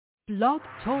Blog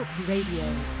Talk Radio.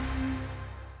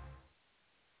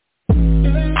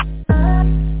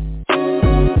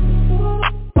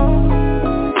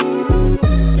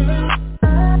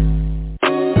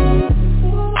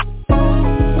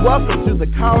 Welcome to the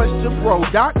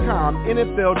College2Pro.com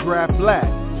NFL Draft Blast,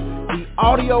 the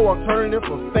audio alternative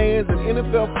for fans and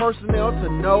NFL personnel to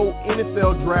know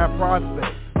NFL draft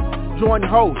prospects. Join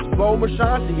host Bo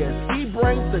Marchionte as he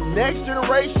brings the next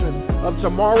generation of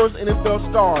tomorrow's NFL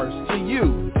stars to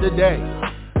you today.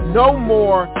 No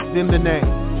more than the name.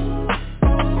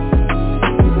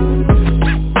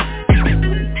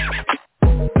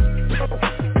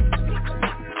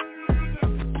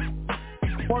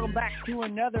 Welcome back to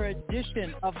another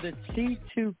edition of the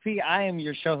T2P. I am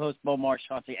your show host, Bo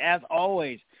Marchionte. As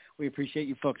always, we appreciate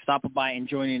you folks stopping by and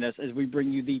joining us as we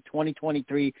bring you the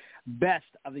 2023 best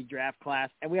of the draft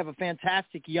class. And we have a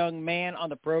fantastic young man on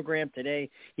the program today.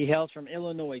 He hails from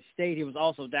Illinois State. He was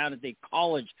also down at the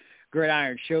College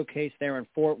Gridiron Showcase there in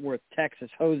Fort Worth, Texas.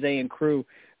 Jose and crew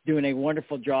doing a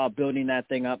wonderful job building that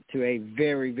thing up to a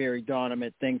very, very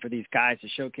dominant thing for these guys to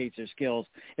showcase their skills.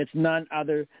 It's none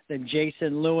other than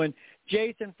Jason Lewan.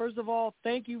 Jason, first of all,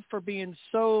 thank you for being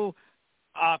so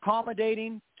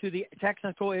accommodating to the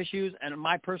technical issues and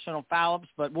my personal foul-ups,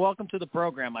 but welcome to the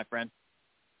program, my friend.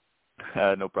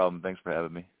 No problem. Thanks for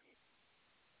having me.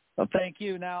 Well, thank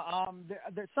you. Now,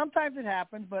 sometimes it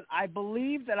happens, but I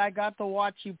believe that I got to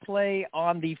watch you play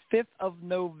on the 5th of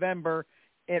November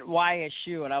at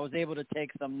YSU, and I was able to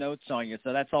take some notes on you.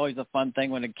 So that's always a fun thing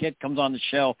when a kid comes on the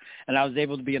show, and I was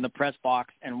able to be in the press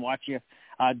box and watch you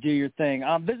do your thing.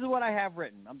 This is what I have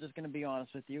written. I'm just going to be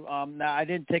honest with you. Now, I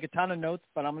didn't take a ton of notes,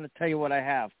 but I'm going to tell you what I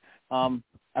have. I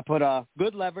put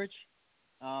good leverage,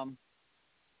 nice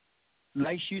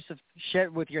use of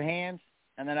shit with your hands,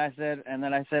 and then I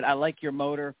said, I like your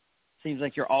motor. Seems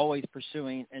like you're always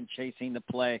pursuing and chasing the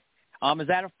play. Is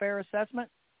that a fair assessment?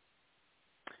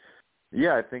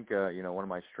 Yeah, I think, one of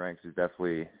my strengths is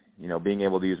definitely, being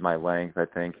able to use my length. I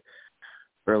think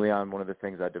early on, one of the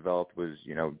things I developed was,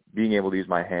 being able to use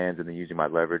my hands and then using my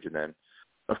leverage. And then,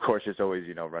 of course, just always,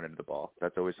 running the ball.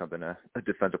 That's always something a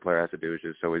defensive player has to do, is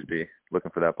just always be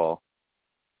looking for that ball.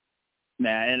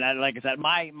 Yeah, and like I said,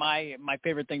 my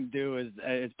favorite thing to do is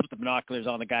put the binoculars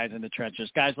on the guys in the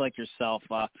trenches, guys like yourself,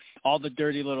 all the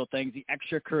dirty little things, the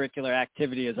extracurricular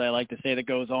activity, as I like to say, that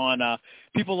goes on.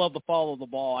 People love to follow the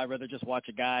ball. I'd rather just watch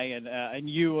a guy, and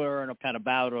you are kind of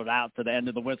battled out to the end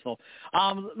of the whistle.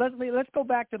 Let's go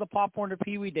back to the Pop Warner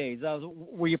Pee Wee days.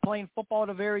 Were you playing football at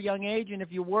a very young age? And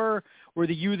if you were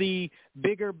you the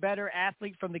bigger, better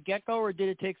athlete from the get-go, or did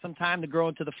it take some time to grow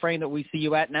into the frame that we see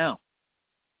you at now?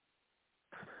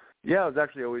 Yeah, I was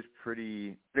actually always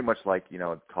pretty much like,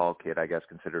 a tall kid, I guess,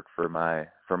 considered for my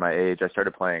age. I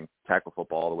started playing tackle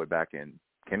football all the way back in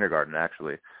kindergarten,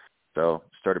 actually. So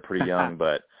started pretty young,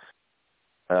 but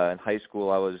in high school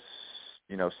I was,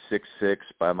 6'6"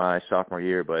 by my sophomore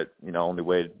year, but, only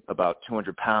weighed about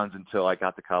 200 pounds until I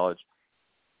got to college.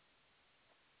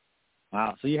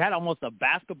 Wow. So you had almost a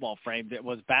basketball frame.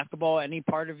 Was basketball any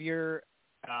part of your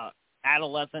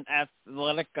adolescent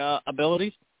athletic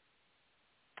abilities?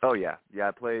 Oh, yeah. Yeah,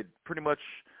 I played pretty much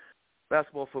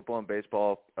basketball, football, and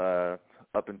baseball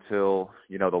up until,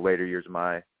 the later years of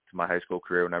my high school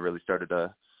career, when I really started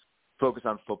to focus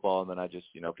on football, and then I just,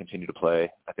 continued to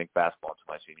play, I think, basketball until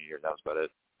my senior year. That was about it.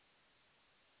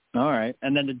 All right.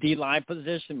 And then the D-line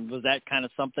position, was that kind of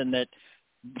something that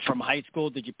from high school,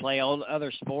 did you play all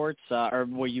other sports, or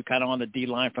were you kind of on the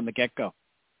D-line from the get-go?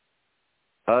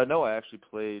 No, I actually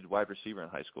played wide receiver in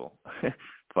high school,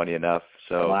 funny enough.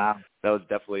 So wow. That was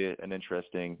definitely an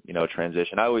interesting,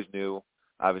 transition. I always knew,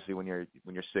 obviously, when you're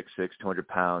 6'6", 200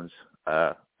 pounds,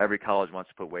 every college wants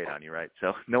to put weight on you, right?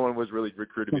 So no one was really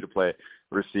recruiting me to play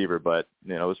receiver, but,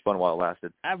 it was fun while it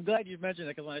lasted. I'm glad you mentioned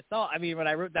it, because when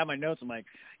I wrote down my notes, I'm like,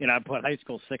 I put high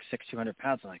school 6'6", 200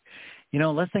 pounds. I'm like,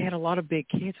 unless they had a lot of big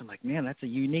kids, I'm like, man, that's a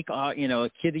unique, a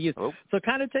kid to use. Oh. So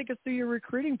kind of take us through your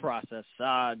recruiting process.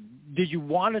 Did you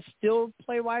want to still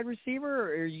play wide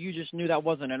receiver, or you just knew that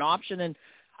wasn't an option? And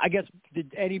I guess,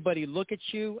 did anybody look at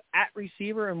you at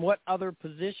receiver, and what other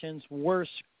positions were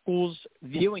schools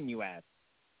viewing you as?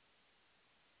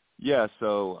 Yeah,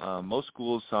 so most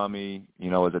schools saw me,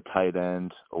 as a tight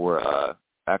end or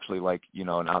actually like, an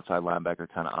outside linebacker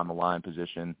kind of on the line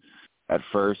position at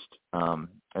first.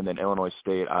 And then Illinois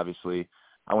State, obviously,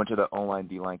 I went to the O-line,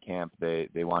 D-line camp. They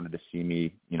wanted to see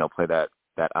me, play that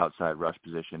outside rush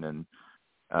position. And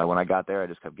when I got there, I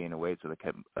just kept gaining weight, so they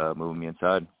kept moving me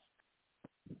inside.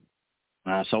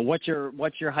 So what's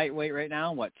your height weight right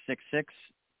now? What, 6'6"?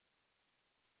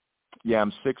 Yeah,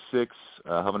 I'm 6'6",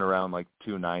 hovering around like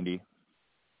 290.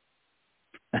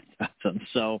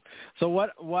 So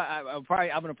what I'm going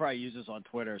to probably use this on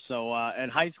Twitter. So in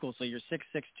high school, so you're 6'6",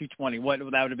 220. What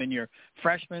that would have been your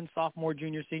freshman, sophomore,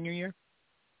 junior, senior year?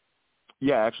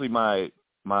 Yeah, actually, my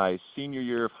senior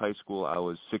year of high school, I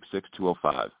was 6'6",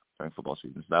 205 during football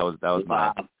season. So that was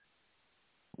my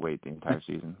weight the entire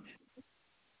season.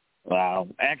 Wow,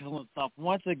 excellent stuff.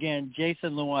 Once again,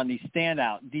 Jason Lewan, the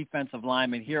standout defensive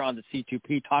lineman here on the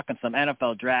C2P, talking some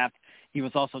NFL draft. He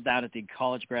was also down at the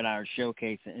College Gridiron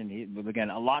Showcase, and again,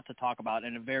 a lot to talk about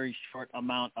in a very short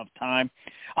amount of time.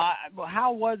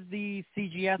 How was the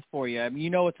CGS for you? I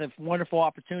mean, it's a wonderful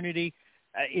opportunity.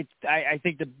 I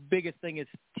think the biggest thing is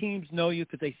teams know you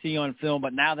because they see you on film,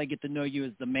 but now they get to know you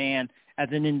as the man, as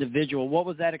an individual. What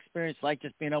was that experience like,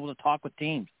 just being able to talk with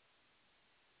teams?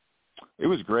 It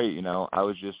was great. I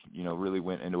was just, really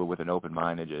went into it with an open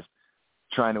mind and just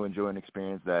trying to enjoy an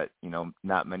experience that,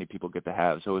 not many people get to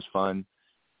have. So it was fun,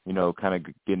 kind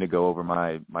of getting to go over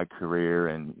my career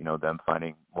and, them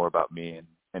finding more about me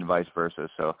and vice versa.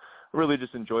 So I really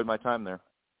just enjoyed my time there.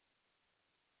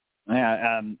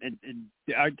 Yeah.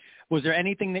 Was there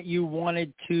anything that you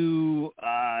wanted to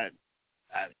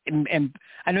and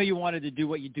I know you wanted to do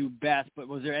what you do best, but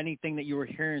was there anything that you were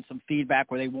hearing some feedback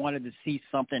where they wanted to see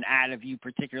something out of you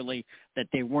particularly that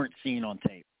they weren't seeing on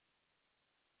tape?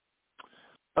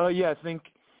 Yeah, I think,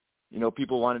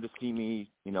 people wanted to see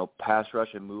me, pass rush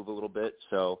and move a little bit.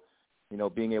 So,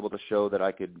 being able to show that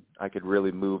I could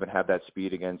really move and have that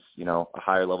speed against, a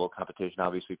higher level of competition,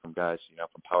 obviously from guys,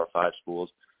 from Power 5 schools.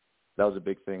 That was a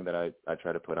big thing that I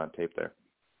try to put on tape there.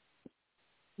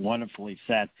 Wonderfully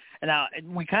said. And now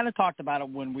we kind of talked about it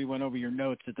when we went over your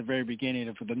notes at the very beginning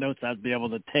of the notes I'd be able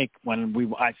to take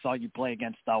when I saw you play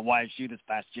against YSU this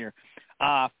past year.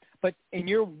 But in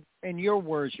your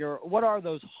words, what are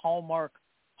those hallmark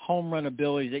home run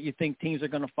abilities that you think teams are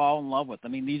going to fall in love with? I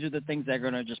mean, these are the things that are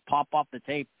going to just pop off the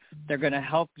tape. They're going to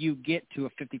help you get to a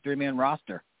 53-man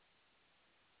roster.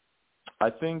 I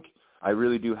think I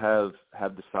really do have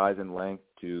the size and length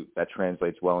that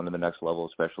translates well into the next level,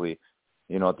 especially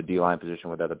at the D-line position,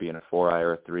 whether that be in a 4-eye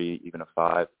or a 3, even a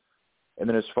 5. And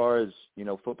then as far as,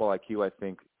 football IQ,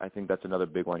 I think that's another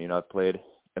big one. I've played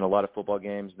in a lot of football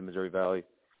games in the Missouri Valley,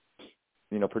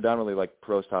 predominantly like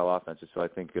pro-style offenses, so I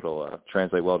think it'll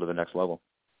translate well to the next level.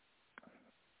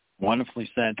 Wonderfully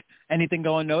said. Anything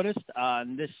go unnoticed?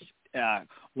 This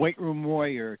weight room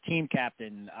warrior, team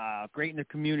captain, great in the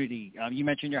community. You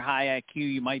mentioned your high IQ.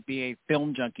 You might be a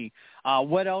film junkie.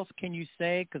 What else can you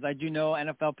say? Because I do know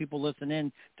NFL people listen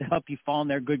in to help you fall in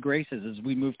their good graces as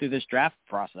we move through this draft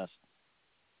process.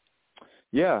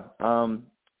 Yeah.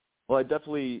 Well, I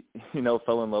definitely,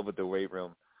 fell in love with the weight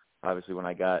room, obviously, when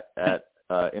I got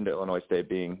into Illinois State,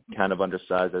 being kind of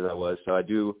undersized as I was. So I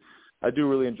do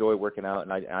really enjoy working out,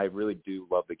 and I really do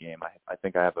love the game. I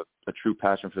think I have a true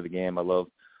passion for the game. I love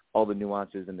all the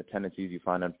nuances and the tendencies you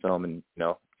find on film, and,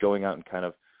 going out and kind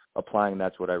of applying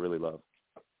that's what I really love.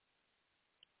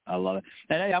 I love it.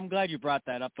 And I'm glad you brought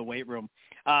that up, the weight room.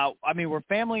 Were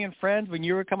family and friends, when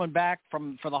you were coming back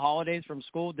for the holidays from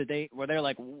school, were they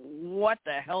like, what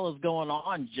the hell is going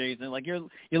on, Jason? Like, you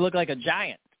look like a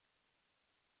giant.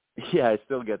 Yeah, I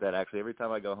still get that, actually. Every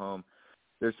time I go home,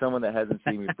 there's someone that hasn't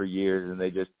seen me for years, and they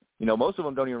just, most of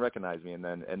them don't even recognize me. And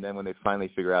then when they finally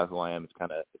figure out who I am, it's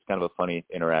kind of a funny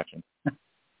interaction.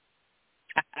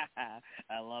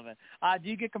 I love it. Do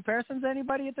you get comparisons to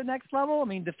anybody at the next level? I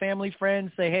mean, do family,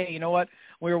 friends say, hey, you know what?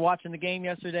 We were watching the game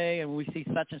yesterday, and we see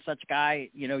such and such guy.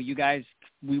 You guys,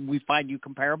 we find you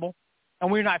comparable.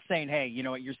 And we're not saying, hey, you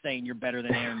know what? You're saying you're better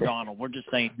than Aaron Donald. We're just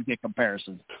saying you get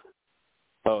comparisons.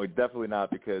 Oh, definitely not,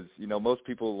 because, most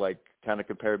people kind of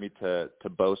compare me to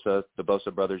Bosa, the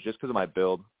Bosa brothers, just because of my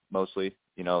build mostly.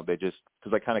 They just,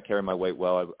 because I kind of carry my weight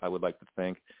well, I would like to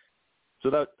think. So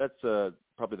that's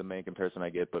probably the main comparison I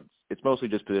get, but it's mostly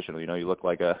just positional. You look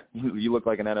like an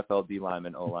NFL D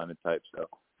lineman, O lineman type. So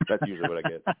that's usually what I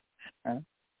get.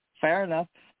 Fair enough.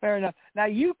 Now,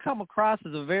 you come across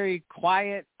as a very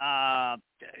quiet,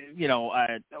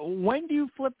 when do you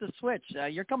flip the switch?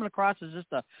 You're coming across as just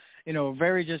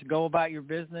very just go about your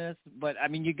business. But,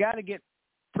 you got to get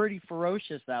pretty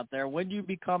ferocious out there. When do you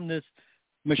become this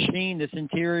machine, this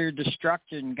interior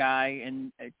destruction guy,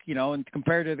 and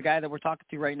compared to the guy that we're talking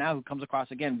to right now who comes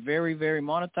across, again, very, very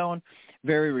monotone,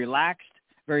 very relaxed,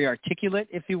 very articulate,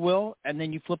 if you will, and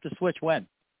then you flip the switch when?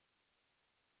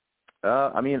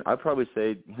 I'd probably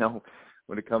say,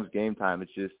 when it comes game time,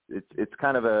 it's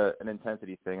kind of an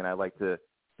intensity thing, and I like to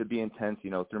be intense,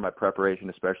 through my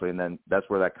preparation especially, and then that's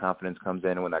where that confidence comes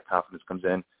in, and when that confidence comes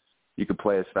in, you can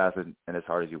play as fast and as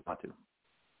hard as you want to.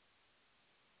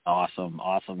 Awesome,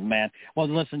 man. Well,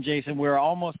 listen, Jason, we're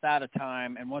almost out of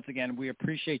time, and once again, we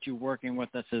appreciate you working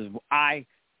with us. As I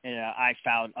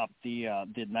fouled up the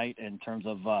night in terms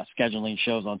of scheduling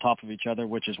shows on top of each other,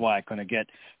 which is why I couldn't get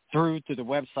through to the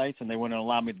websites, and they wouldn't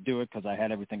allow me to do it because I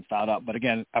had everything fouled up. But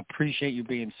again, appreciate you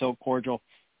being so cordial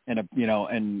and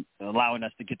and allowing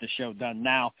us to get the show done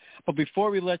now. But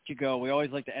before we let you go, we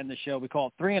always like to end the show. We call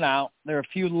it 3 and Out. There are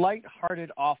a few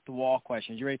lighthearted, off-the-wall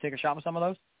questions. You ready to take a shot with some of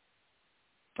those?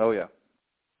 Oh, yeah.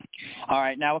 All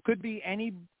right. Now, it could be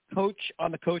any coach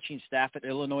on the coaching staff at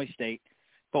Illinois State,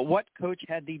 but what coach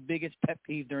had the biggest pet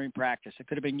peeve during practice? It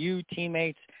could have been you,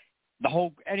 teammates,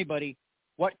 anybody.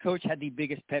 What coach had the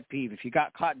biggest pet peeve? If you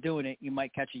got caught doing it, you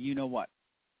might catch a you-know-what.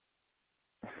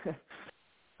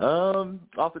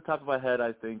 Off the top of my head,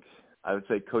 I think I would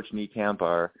say Coach Niekamp,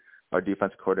 our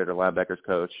defensive coordinator, linebackers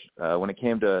coach. When it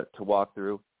came to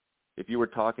walkthrough, if you were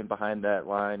talking behind that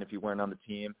line, if you weren't on the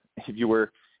team, if you were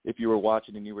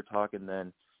watching and you were talking,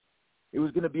 then it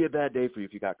was going to be a bad day for you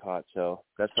if you got caught. So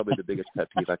that's probably the biggest pet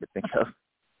peeve I could think of.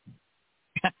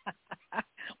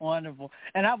 Wonderful.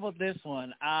 And how about this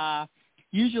one?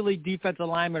 Usually defensive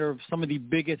linemen are some of the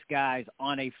biggest guys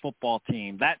on a football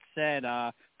team. That said,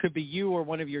 could be you or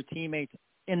one of your teammates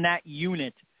in that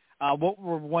unit. What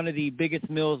were one of the biggest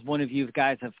mills one of you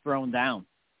guys have thrown down?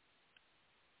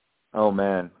 Oh,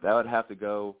 man, that would have to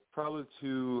go probably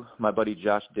to my buddy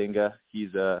Josh Dinga.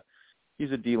 He's a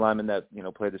D lineman that,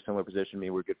 played a similar position to me.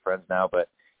 We're good friends now, but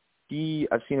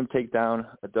I've seen him take down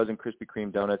a dozen Krispy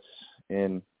Kreme donuts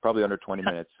in probably under 20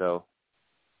 minutes, so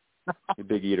a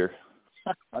big eater.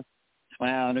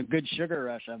 Wow, and a good sugar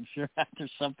rush, I'm sure, after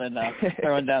something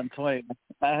throwing down 20,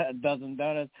 a dozen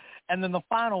donuts. And then the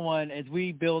final one, as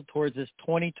we build towards this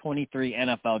 2023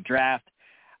 NFL Draft,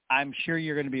 I'm sure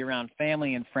you're going to be around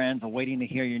family and friends waiting to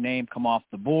hear your name come off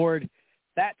the board.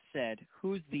 That said,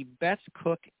 who's the best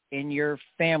cook in your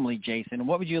family, Jason?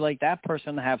 What would you like that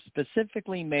person to have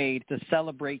specifically made to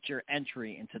celebrate your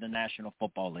entry into the National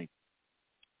Football League?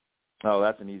 Oh,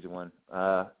 that's an easy one.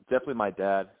 Definitely my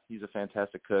dad. He's a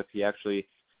fantastic cook. He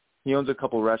owns a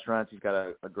couple restaurants. He's got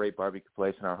a great barbecue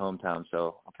place in our hometown,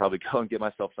 so I'll probably go and get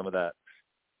myself some of that.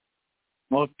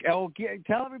 Well, tell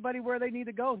everybody where they need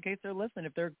to go in case they're listening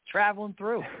if they're traveling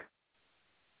through.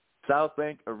 South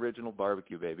Bank Original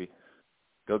Barbecue, baby.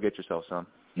 Go get yourself some.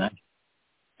 Nice.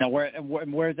 Now,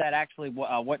 where's that actually?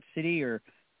 What city or?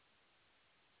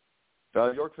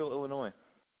 Yorkville, Illinois.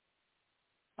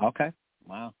 Okay.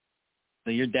 Wow.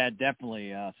 So your dad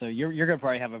definitely. So you're gonna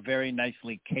probably have a very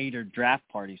nicely catered draft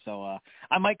party. So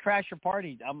I might crash your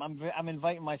party. I'm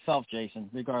inviting myself, Jason,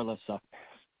 regardless. So.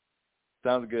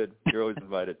 Sounds good. You're always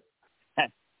invited.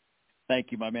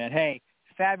 Thank you, my man. Hey,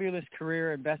 fabulous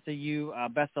career and best of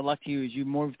luck to you as you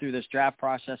move through this draft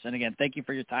process. And again, thank you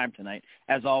for your time tonight.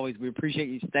 As always, we appreciate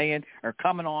you staying or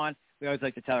coming on. We always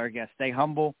like to tell our guests, stay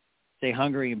humble, stay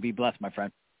hungry, and be blessed, my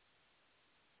friend.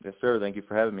 Yes, sir. Thank you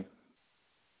for having me.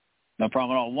 No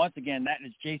problem at all. Once again, that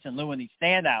is Jason Lewan, the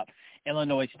standout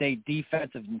Illinois State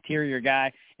defensive interior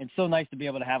guy. And so nice to be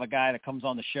able to have a guy that comes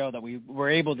on the show that we were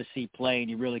able to see play, and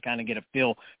you really kind of get a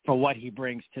feel for what he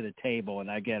brings to the table.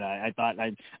 And I thought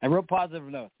I wrote positive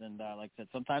notes, and like I said,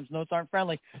 sometimes notes aren't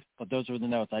friendly, but those were the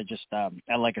notes. I just,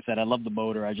 like I said, I love the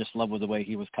motor. I just love the way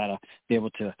he was kind of able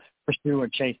to pursue or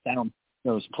chase down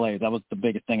those plays. That was the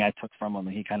biggest thing I took from him,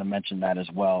 and he kind of mentioned that as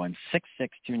well. And 6'6",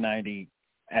 290.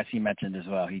 As he mentioned as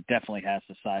well, he definitely has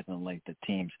the size and the length that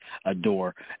teams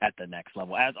adore at the next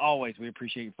level. As always, we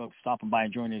appreciate you folks stopping by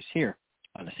and joining us here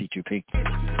on the C2P.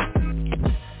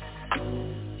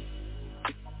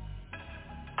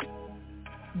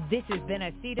 This has been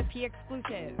a C2P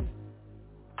exclusive.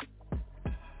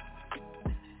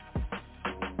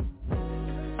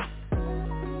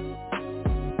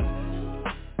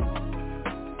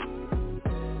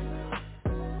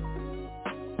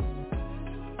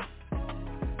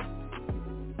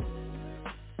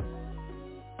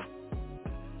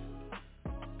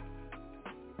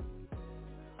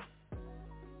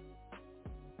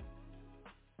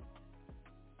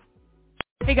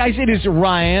 Hey guys, it is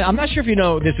Ryan. I'm not sure if you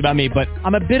know this about me, but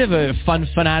I'm a bit of a fun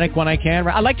fanatic when I can.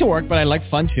 I like to work, but I like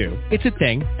fun too. It's a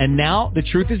thing. And now the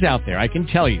truth is out there. I can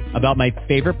tell you about my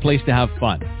favorite place to have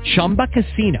fun. Chumba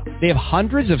Casino. They have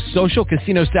hundreds of social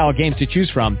casino style games to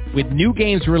choose from with new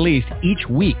games released each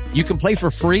week. You can play for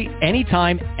free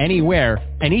anytime, anywhere.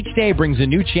 And each day brings a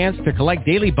new chance to collect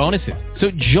daily bonuses. So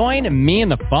join me in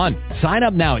the fun. Sign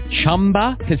up now at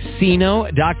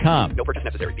ChumbaCasino.com. No purchase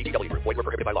necessary. VGW Group. Void where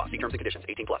prohibited by law. See terms and conditions.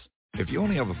 18+. If you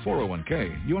only have a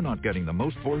 401k, you're not getting the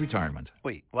most for retirement.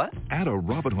 Wait, what? Add a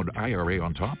Robinhood IRA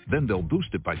on top, then they'll boost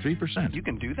it by 3%. You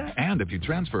can do that? And if you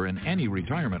transfer in any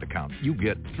retirement account, you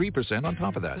get 3% on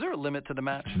top of that. Is there a limit to the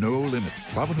match? No limit.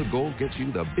 Robinhood Gold gets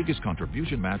you the biggest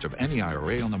contribution match of any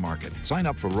IRA on the market. Sign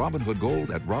up for Robinhood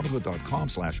Gold at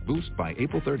Robinhood.com/boost by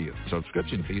April 30th.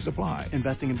 Subscription fees apply.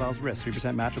 Investing involves risk.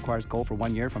 3% match requires gold for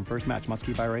 1 year from first match. Must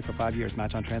keep IRA for 5 years.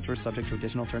 Match on transfers subject to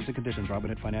additional terms and conditions.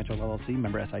 Robinhood Financial LLC,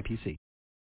 member SIPC.